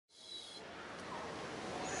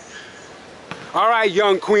All right,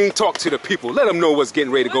 young queen, talk to the people. Let them know what's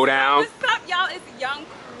getting ready to go down. What's up, y'all? It's Young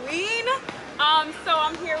Queen. So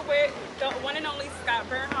I'm here with the one and only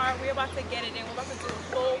Burnhard. We're about to get it in. We're about to do a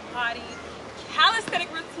full body calisthenic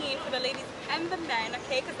routine for the ladies and the men,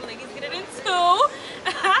 okay? Because the ladies get it in too. All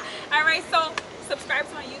right, so subscribe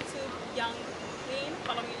to my YouTube, Young Queen.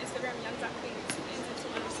 Follow me on Instagram, young.queen, 2 N's and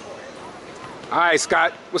 2 underscores. All right,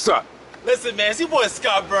 Scott, what's up? Listen, man, it's your boy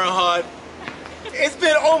Scott Burnhard. It's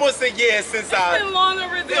been almost a year since It's been long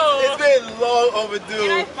overdue. It's been long overdue.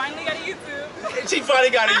 And I finally got a YouTube. And she finally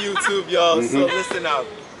got a YouTube, y'all. So listen up.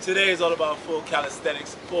 Today is all about full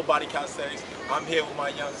calisthenics, full body calisthenics. I'm here with my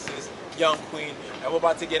young sis, Young Queen, and we're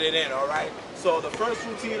about to get it in, all right? So the first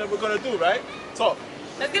routine that we're gonna do, right? Talk.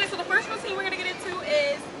 Let's get it. So the first routine we're gonna get into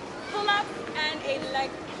is pull-ups and a leg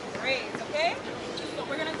raise, okay? So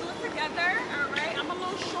we're gonna do it together, all right? I'm a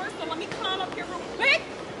little short, so let me climb up here real quick.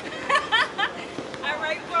 All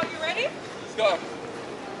right, bro, you ready? Let's go.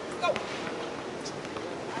 Let's go.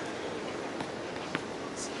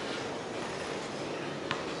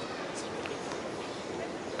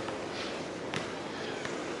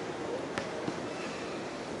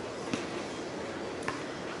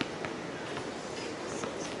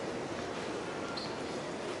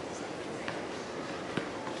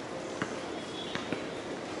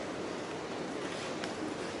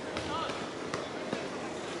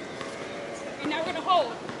 And now we're gonna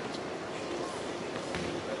hold.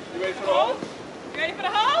 You ready for the hold? You ready for the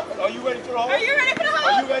hold? Are you ready for the hold? Are you ready for the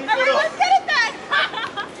hold? Are you ready for the hold? Let's get it then.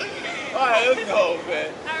 All right, let's go,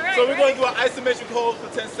 man. All right, so we're ready? going to do an isometric hold for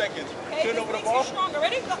 10 seconds. Okay, Turn this over the makes you ball. stronger.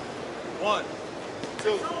 Ready? Go. 1,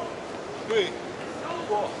 2, 3,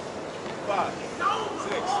 4, 5,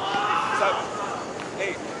 6, 7,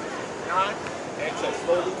 8, 9, exhale.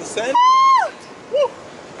 Slowly descend. Woo!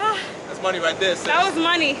 That's money right there, sis. That was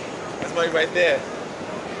money. That's money right there.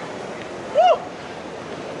 Woo!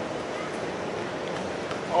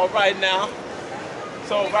 All right now.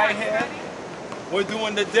 So right here, we're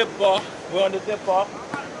doing the dip bar. We're on the dip bar.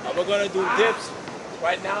 And we're gonna do dips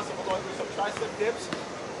right now. So we're gonna do some tricep dips.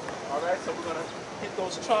 All right, so we're gonna hit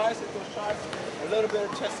those tries, a little bit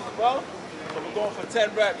of chest as well. So we're going for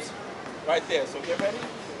 10 reps right there. So get ready.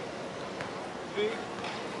 3,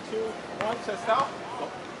 2, 1, chest out. Go,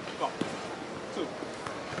 go. 2,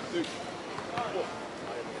 3, 4,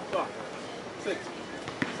 5, 6,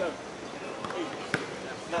 7, 8,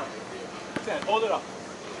 9, 10. Hold it up.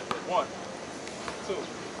 1, 2,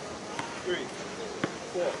 3,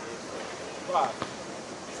 4, 5,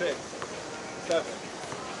 6, 7,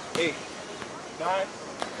 8, 9.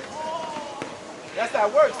 That's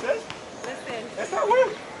that work, sis. Listen. That's that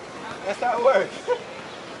work. That's that work.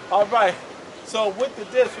 All right. So with the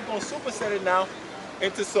dips, we're gonna superset it now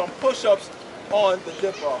into some push-ups on the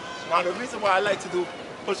dip bar. Now the reason why I like to do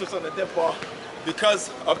push-ups on the dip bar, because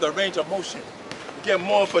of the range of motion. You get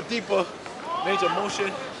more of a deeper range of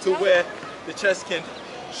motion to where the chest can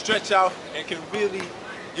stretch out and can really,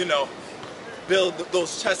 you know, build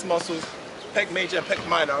those chest muscles, pec major and pec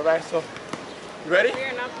minor, all right? So, you ready? We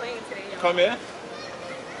are not playing today, y'all. Come here.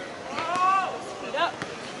 Speed up.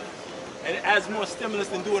 And it adds more stimulus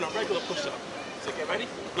than doing a regular push-up. So get ready,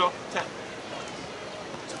 go, 10.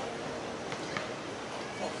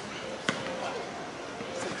 4, 5,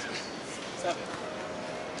 6, 7,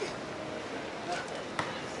 8, 9,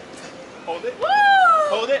 10. Hold it. Woo!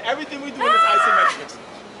 Hold it. Everything we do in this isometrics.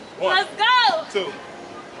 1, Let's go. 2,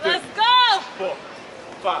 3, Let's go. 4,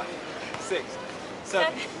 5, 6,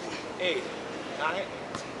 7, 8, 9.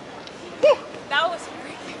 Woo! That was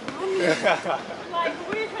freaking money. Like,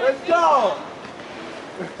 we're gonna Let's go.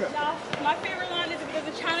 Y'all, my favorite line is, if it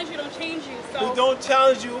doesn't challenge you, don't change you. So We don't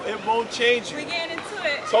challenge you, it won't change you. we getting into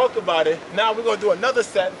it. Talk about it. Now we're gonna do another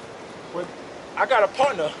set with, I got a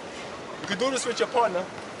partner. You can do this with your partner.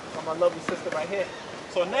 Got my lovely sister right here.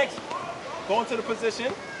 So next, go into the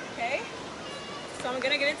position. Okay. So I'm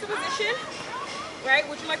gonna get into position. Right?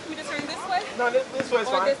 Would you like for me to turn this way? No, this way's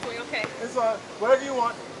Or fine. this way? Okay. It's whatever you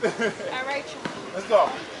want. All right. Let's go.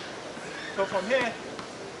 So from here,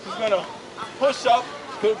 she's gonna push up,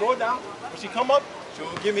 go down. When she come up,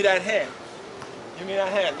 she'll give me that hand. Give me that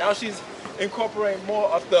hand. Now she's incorporating more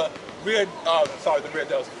of the rear, the rear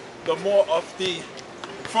delts, the more of the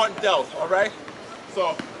front delt, all right?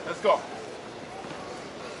 So, let's go.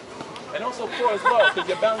 And also core as well, because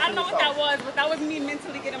you're balancing I don't know what yourself. that was, but that was me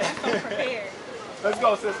mentally getting myself prepared. Let's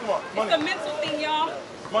go, sis, come on. Money. It's a mental thing, y'all.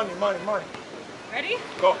 Money, money, money. Ready?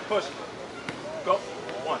 Go, push. Go.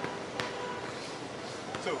 1,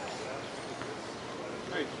 2,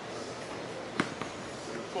 3,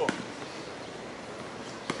 4,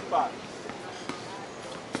 5,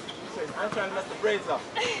 6, I ain't trying to mess the braids up.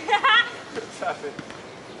 7.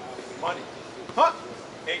 Money. Huh?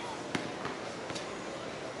 8.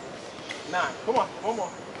 9. Come on, one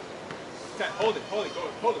more. 10. Hold it, hold it, go,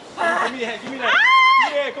 hold it. Give me your hand, give me that.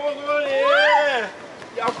 Yeah, come on, yeah.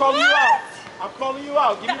 Yeah, I'm calling you out. I'm calling you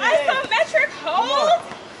out. Give me the hand. Isometric hold?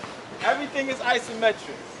 Everything is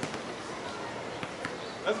isometric.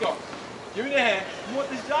 Let's go. Give me the hand. You want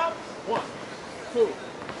this job? 1, 2,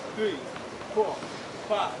 3, 4,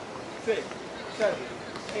 5, 6, 7,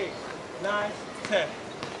 8, 9, 10.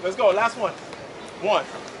 Let's go. Last one. 1,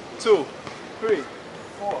 2, 3,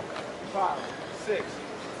 4, 5, 6,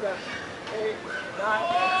 7, 8, 9,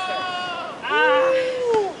 and 10.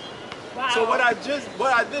 Wow. So what I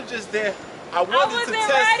did just there, I wanted to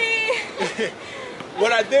test. Ready.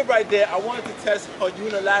 What I did right there, I wanted to test her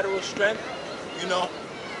unilateral strength, you know,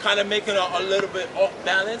 kind of making her a little bit off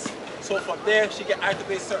balance. So from there, she can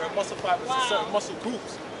activate certain muscle fibers and certain muscle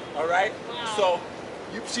groups, all right? Wow. So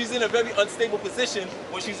she's in a very unstable position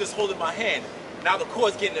when she's just holding my hand. Now the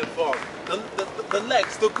core's getting involved, the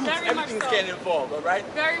legs, the glutes, everything's getting involved, all right?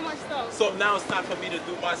 Very much so. So now it's time for me to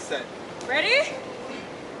do my set. Ready?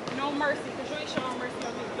 No mercy, because you ain't showing mercy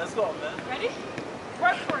on me. Let's go, man. Ready?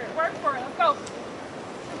 Work for it, let's go.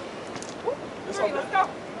 3, let's go.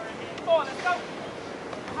 4, let's go.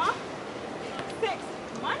 6,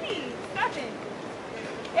 money. 7,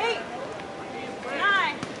 8,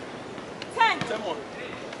 9, 10. 10 more.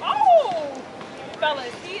 Oh!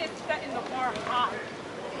 Fellas, he is setting the bar high.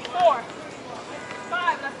 4,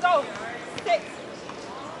 5, let's go. 6,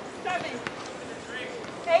 7,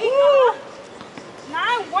 8,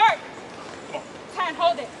 9, work. 10,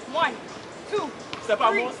 hold it. 1, 2, Step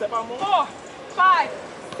out more, step out more. 4, 5,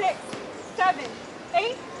 6, 7,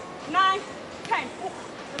 8, 9, 10.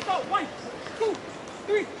 Let's go. 1, 2,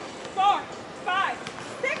 3, 4, 5,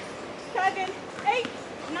 6, 7, 8,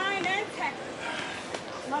 9, and 10.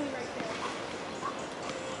 Money right there.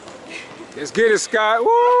 Let's get it, Scott.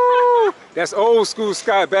 Woo! That's old school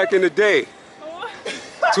Scott back in the day.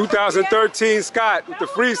 2013 Scott with the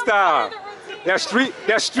freestyle. That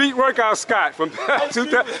street workout Scott from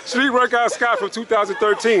street workout Scott from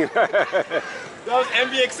 2013. That was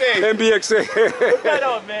MBXA. MBXA. Look that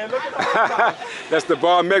up, man. Look at that. That's the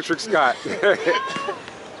BarNaturalPrez Scott.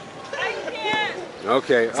 I can't.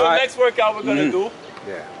 Okay. So next workout we're gonna do.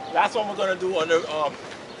 Yeah. Last one we're gonna do under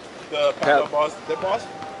the parallel bars. The bars.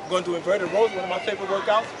 We're gonna do inverted rows. One of my favorite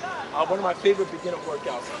workouts. One of my favorite beginner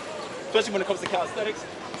workouts, especially when it comes to calisthenics.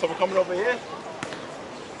 So we're coming over here.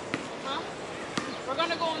 We're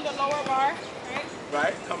gonna go on the lower bar, right?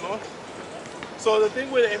 Right. Come on. So the thing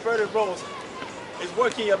with the inverted rows is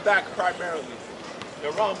working your back primarily.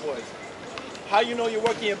 Your round boys. How you know you're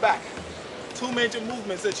working your back? 2 major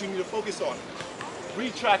movements that you need to focus on.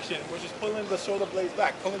 Retraction, which is pulling the shoulder blades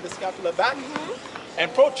back, pulling the scapula back,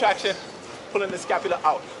 and protraction, pulling the scapula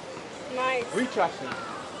out. Nice. Retraction,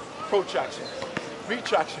 protraction,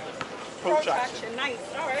 retraction, protraction. Nice.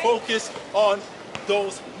 All right. Focus on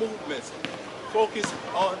those movements. Focus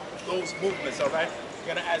on those movements, all right?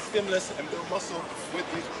 You're gonna add stimulus and build muscle with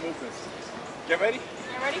these movements. Get ready?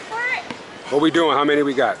 You ready for it? What we doing? How many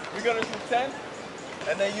we got? We're gonna do 10,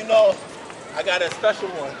 and then you know I got a special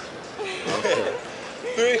one. Okay.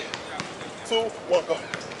 3, 2, 1, go.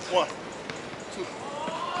 1, 2,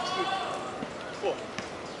 3, 4,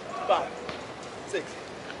 5, 6,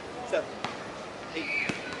 7, 8,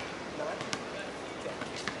 9, 10.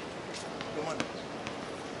 Come on.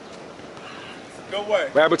 Good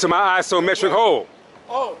work. What happened to my isometric hold?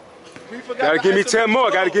 Oh, we forgot. Gotta give me 10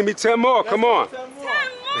 more. Gotta give me 10 more. Come on. 10 more.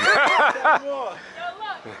 10 more. Yo,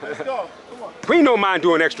 look. Let's go. Come on. Queen don't mind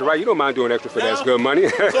doing extra, right? You don't mind doing extra for that. It's good money.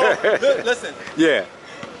 So, listen. Yeah.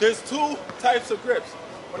 There's 2 types of grips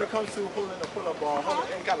when it comes to holding a pull-up bar,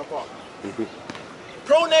 holding any kind of bar.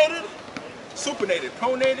 Pronated, supinated.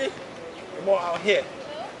 Pronated, you're more out here.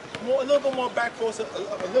 A little bit more back focus,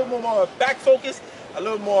 a little more back focus, a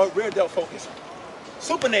little more rear delt focus.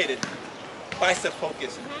 Supinated, bicep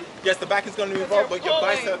focus. Yes, the back is going to be involved, but your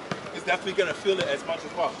bicep is definitely going to feel it as much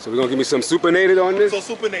as possible. So we're gonna give me some supinated on this?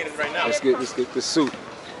 So supinated right now. Let's get the suit.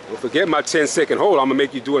 Don't forget my 10-second hold. I'm gonna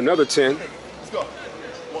make you do another 10. Let's go. 1,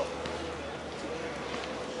 2, 3,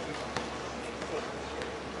 4,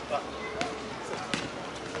 5,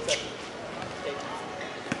 6, 7, 8,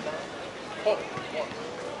 9. Hold it. 1,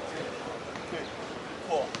 2, 3,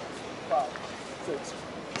 4, 5, 6,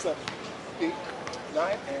 7, 8,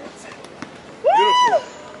 9, and 10. Beautiful.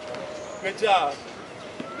 Good job.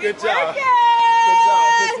 Good job. Good job.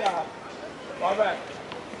 Good job. All right.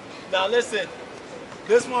 Now listen.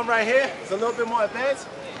 This one right here is a little bit more advanced.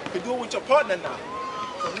 You can do it with your partner now.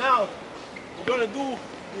 So now we're gonna do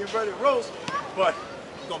the inverted rows, but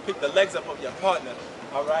you're gonna pick the legs up of your partner.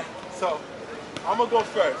 All right. So I'm gonna go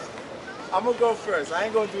first. I'm gonna go first. I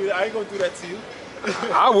ain't gonna do that to you.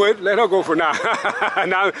 I would let her go for now.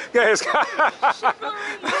 Now, go ahead, Scott.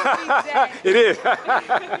 It is. All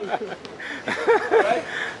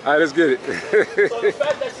right, let's get it. So the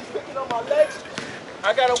fact that she's picking on my legs,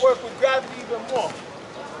 I gotta work with gravity even more.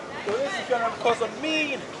 So this is gonna cause a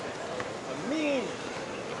mean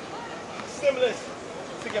stimulus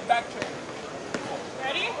to your back training.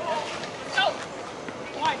 Ready? Go.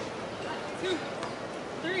 1, 2,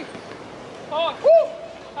 3, 4,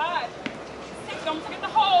 5, 6. Don't forget the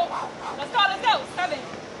hold. Let's go. 7,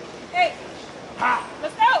 8.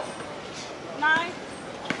 Let's go. 9.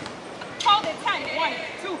 Hold it. 10. 1,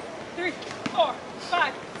 2, 3, 4,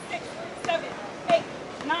 5, 6, 7, 8,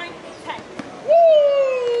 9, 10.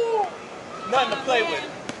 Woo! Nothing to play with.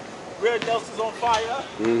 Rear delts is on fire.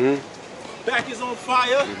 Back is on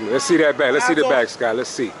fire. Let's see that back. Let's see the back, Scott. Let's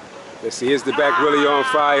see. Is the back really on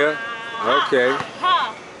fire? Okay.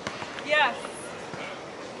 Yes.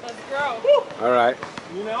 Let's go. All right.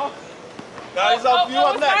 You know? Guys, you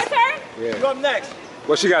up next. My turn? Yeah. You up next.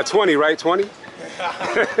 Well, she got 20, right? 20? You know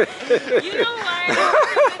what? There's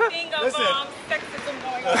a thing of sexism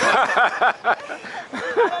going on.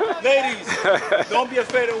 Ladies, don't be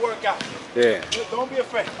afraid to work out. Yeah. Don't be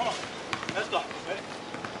afraid. Come on. Let's go. Ready?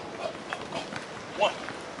 1, 2,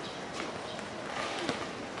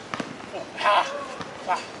 4,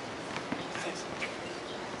 5, 6,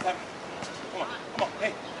 7. Come on.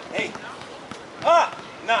 Hey.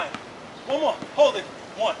 9. One more. Hold it.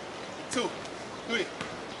 1, 2, 3,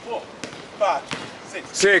 4, 5,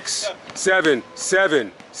 6. 6, 7,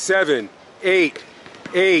 8,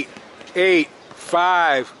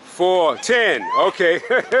 5, 4, 10. Okay.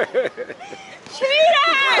 Cheater!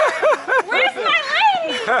 Where's my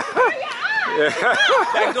lady? Where you at?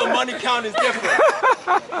 That good money count is different.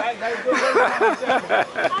 That good money count is different.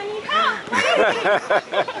 I need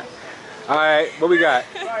help, lady. All right, what we got?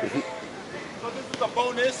 Right. So this is a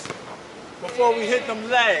bonus before we hit them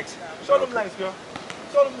legs. Show them legs, girl.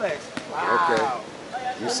 Show them legs. Wow. Okay.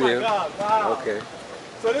 You see him? God, wow. Okay.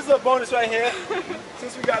 So this is a bonus right here.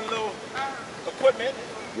 Since we got a little equipment,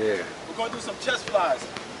 Yeah. we're going to do some chest flies.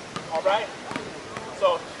 All right?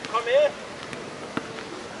 So come in.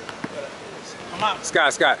 Come out.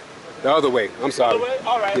 Scott. The other way. I'm sorry. Other way?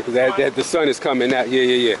 All right. Because the sun is coming out.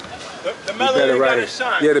 Yeah. The melanin got to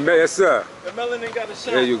shine. Yeah, yes, sir. The melanin got to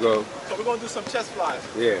shine. There you go. So we're going to do some chest flies.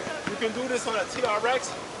 Yeah. You can do this on a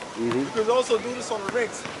TRX. You can also do this on the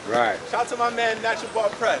rings. Right. Shout out to my man,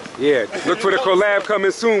 BarNaturalPrez. Yeah. Look for the collab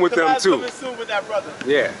coming soon with them, Collab's too. coming soon with that brother.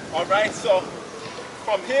 Yeah. All right, so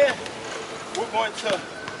from here, we're going to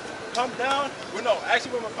come down. Well, no,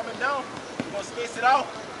 actually when we're coming down, we're going to space it out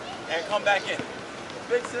and come back in.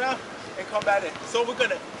 Space it out and come back in. So we're going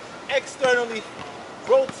to externally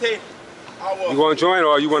rotate our... You want to join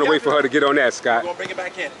or you want to wait for her to get on that, Scott? We're going to bring it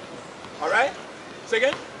back in. All right? Say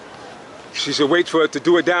again? She should wait for it to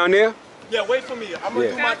do it down there? Yeah, wait for me. I'm going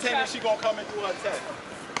to do my Gotcha. 10 and she's going to come and do her 10.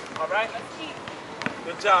 All right?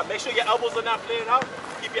 Good job. Make sure your elbows are not flared out.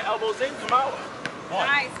 Keep your elbows in. Come out. 1.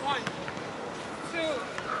 Nice. 1, 2.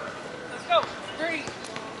 Let's go. 3.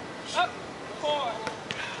 Up. 4.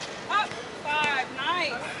 Up. 5.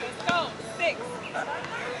 Nice. Let's go. 6.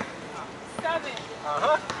 7.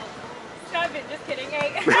 7. Just kidding.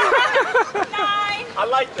 8. 9. I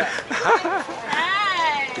like that.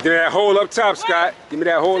 10. Give me that hole up top, Scott. Give me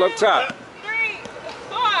that hole up top. 3.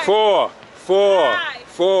 4,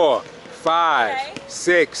 5, Okay.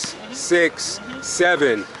 6,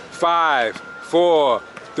 7, 5, 4,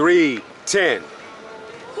 3, 10.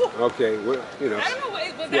 Okay, well, you know. I don't know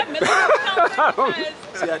what was that military count?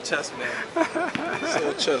 See that chest, man. See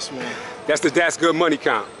that chest, man. That's good money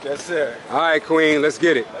count. Yes, sir. All right, Queen, let's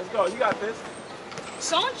get it. Let's go. You got this.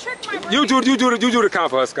 Don't trick my brain. You do the count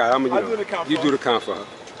for her, Scott. I'll do the count for You her. do the count for her.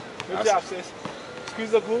 Good job, sis.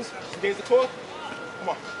 Squeeze the glutes. Engage the core. Come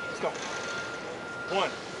on. Let's go. 1.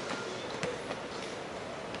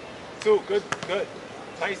 2. Good.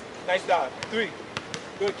 Nice dive. 3.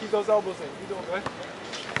 Good. Keep those elbows in. You doing good.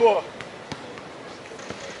 4.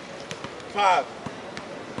 5.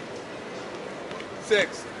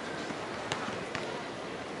 6.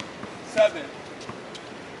 7.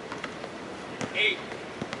 8.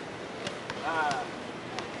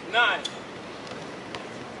 9.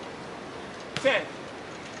 10.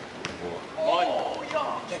 Oh,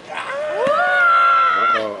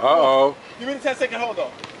 Uh-oh. Give me the 10-second hold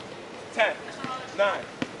though. 10, 9,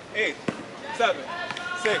 8, 7,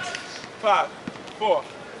 6, 5, 4,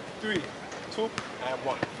 3, 2, and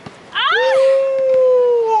 1.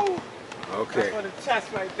 Oh! Okay. That's for the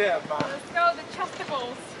chest right there, man. Let's go, the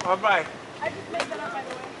chesticles. All right. I just made that up, by the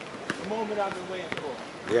way. The moment I've been waiting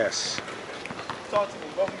for. Yes. Talk to me.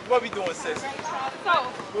 What we doing, sis? So,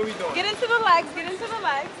 What we doing? get into the legs, get into the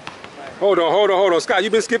legs. Hold on. Scott, you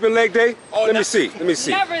been skipping leg day? Oh, Let me see.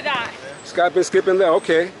 Never that. Scott been skipping leg.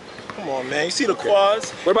 Okay. Come on, man. You see the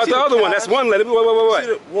quads? What about See the other one? calves? That's one leg.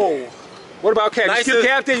 What? Whoa. What about calf? Nice You skip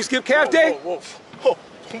calf day? You skip calf day?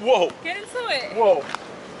 Whoa. Get into it. Whoa.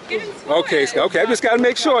 Get into it. Okay, Scott. Okay, I just gotta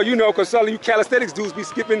make sure, you know, because some of you calisthenics dudes be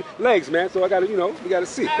skipping legs, man. So I gotta, you know, we gotta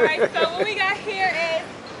see. All right, so what we got here is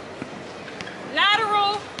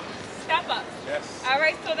lateral step ups. Yes. All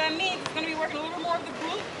right, so that means it's gonna be working a little more of the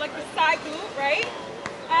glute, like the side glute, right?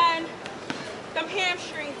 And some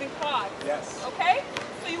hamstrings and quads. Yes. Okay?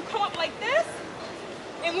 So you come up like this,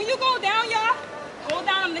 and when you go down, y'all, go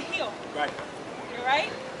down on the heel. Right. All right?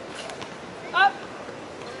 Up,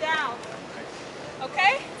 down.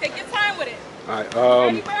 Okay? Take your time with it. All right.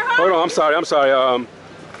 Ready, Burnhard? Hold on. I'm sorry.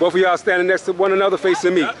 Both of y'all standing next to one another,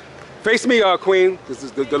 facing me. Yep. Face me, Queen. This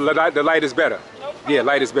is the light is better. No problem. Yeah,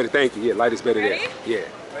 light is better. Thank you. Yeah, light is better Ready? there. Yeah.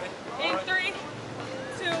 Ready? In 3,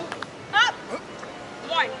 2, up,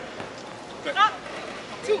 1, Good. up,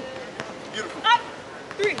 2, Beautiful. up,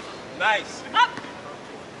 3, Nice. up,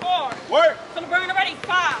 4. Work. So the burner ready.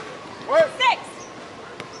 5, Work. 6.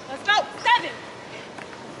 Let's go. 7.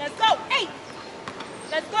 Let's go. 8.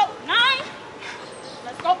 Let's go. 9.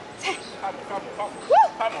 Let's go. 10. Come on. Woo!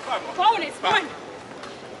 Come on. Bonus. 1,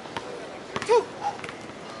 2,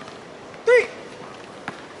 3,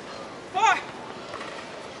 4,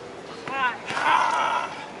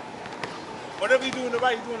 5. Whatever you do in the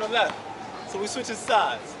right, you do in the left. So we switching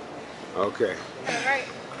sides. Okay. All right.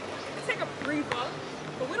 Let's take a breather,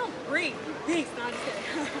 but we don't breathe. We beast. No, I'm just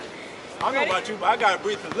kidding. I don't know about you, but I gotta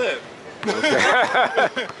breathe to live.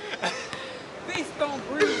 Beast don't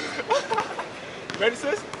breathe. You ready,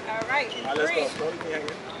 sis? All right. All right, let's Breathe. go. Throw me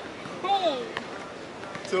hanging. Boom.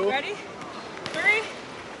 2. Ready? 3,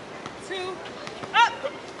 2, up.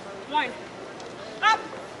 1. Up.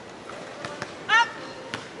 Up.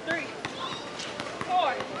 3,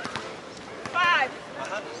 4, 5,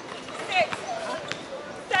 6,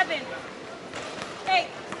 7, 8,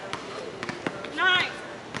 9,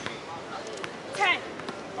 10.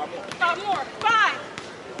 5 more. 5,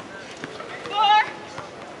 4,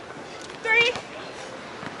 3,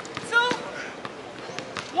 2,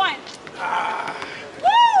 1.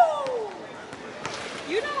 Woo!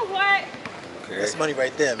 You know what? Okay. That's money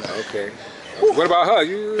right there, man. Okay. What about her?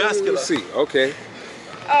 You Vascular. see. Okay.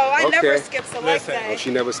 Oh, I never Okay. skip a leg Listen. Oh, day.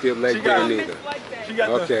 she never skipped leg She day got- neither. She got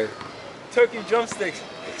Okay. the turkey drumsticks.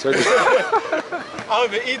 Turkey. I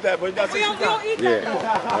don't even eat that, but that's We what don't, she we got. don't eat that.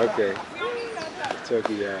 Yeah. Okay. We don't eat that.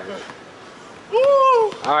 Turkey, yeah. Woo!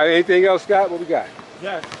 All right. Anything else, Scott? What we got?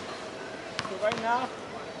 Yes. So right now,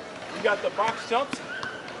 we got the box jumps.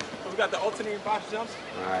 So we got the alternating box jumps.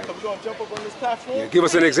 All right. So we're gonna jump up on this platform. Yeah, give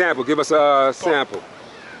us an example. Give us a sample.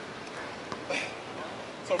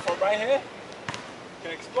 So from right here,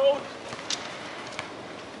 can explode.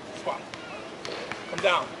 Squat. Come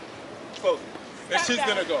down. Close. Then Step she's down.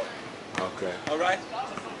 gonna go. Okay. All right.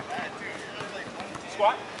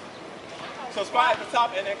 Squat. So squat at the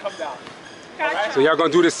top and then come down. Gotcha. So y'all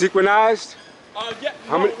gonna do this synchronized? Yeah.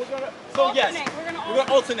 How no, many- we're gonna. So yes, Alternate. We're gonna we're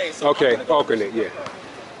gonna alternate. So Okay. I'm gonna go Alternate. Yeah.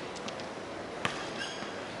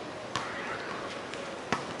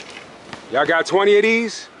 Y'all got 20 of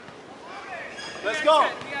these? Let's go.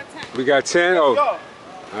 We got 10. We got 10. Oh. Go.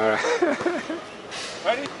 All right.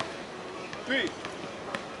 Ready? 3,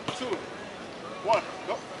 2, 1,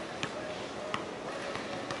 go.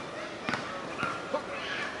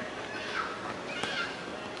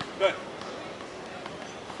 Good.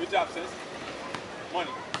 Good job, sis. Money.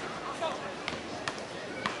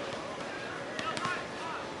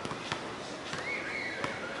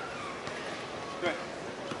 Good.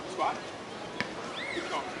 Squat. Keep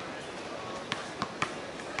going.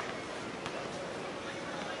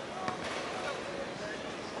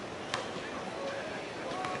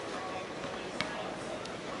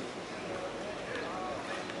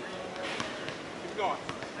 Keep going.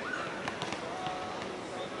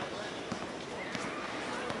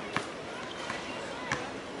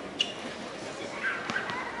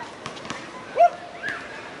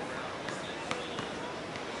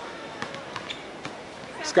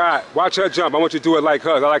 Scott, watch her jump. I want you to do it like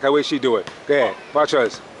hers. I like the way she do it. Go ahead. Watch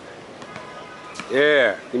hers.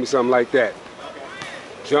 Yeah. Give me something like that.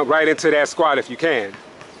 Jump right into that squat if you can.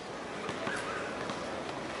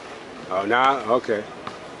 Oh, nah? Okay.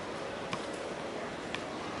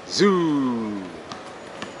 Zoo.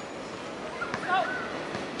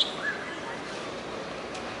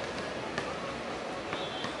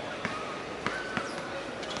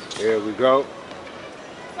 Here we go.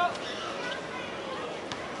 So,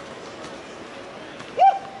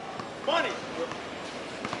 Money.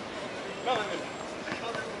 Melanin.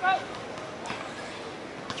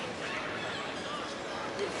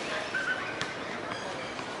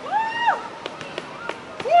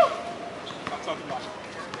 go. I'm talking about.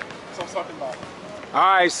 That's what I'm talking about. All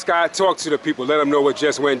right, Scott, talk to the people. Let them know what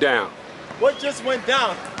just went down. What just went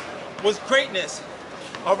down was greatness.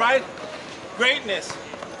 All right? Greatness.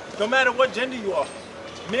 No matter what gender you are,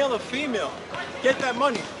 male or female, get that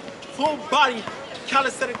money. Full body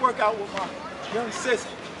calisthenic workout with my young sis,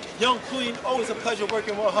 young queen. Always a pleasure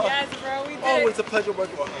working with her. Yes, bro, we did Always it. a pleasure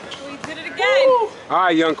working with her. We did it again. Woo! All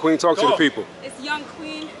right, young queen, talk to the Go. people. It's Young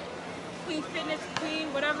Queen, Queen Fitness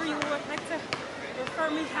Queen, whatever you would like to refer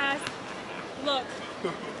me as. Look,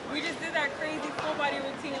 we just did that crazy full body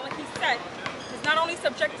routine, and like he said, it's not only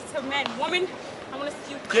subjected to men, women. I want to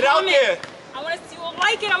see you Get out comment. there. I want to see you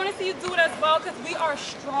like it. I want to see you do it as well, because we are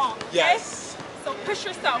strong. Okay? Yes. So push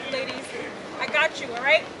yourself, ladies. I got you. All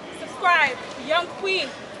right. Subscribe, Young Queen.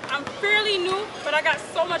 I'm fairly new, but I got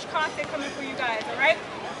so much content coming for you guys. All right.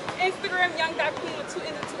 Instagram, young.queen with 2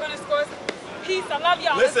 N's and 2 underscores. Peace. I love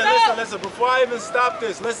y'all. Listen, Let's go. listen. Before I even stop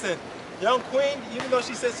this, listen. Young Queen, even though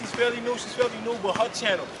she says she's fairly new with her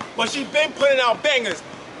channel. But she's been putting out bangers.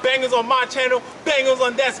 Bangers on my channel, bangers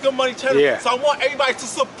on That's Good Money channel. Yeah. So I want everybody to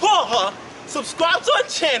support her, subscribe to her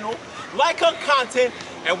channel, like her content,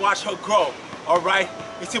 and watch her grow. All right?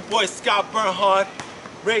 It's your boy Scott Burnhard.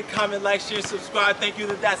 Rate, comment, like, share, subscribe. Thank you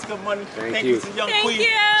to That's Good Money. Thank you. to Young Thank Queen. you.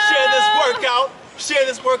 Share this workout. Share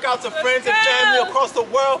this workout to friends and family across the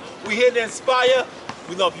world. We're here to inspire.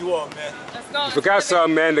 We love you all, man. Let's go. You forgot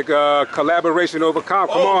something, man. The collaboration over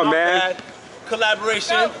comp. Come on, my man. bad.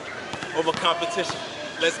 Collaboration over competition.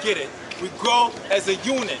 Let's get it. We grow as a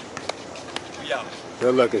unit. We out.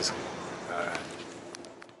 Good looking.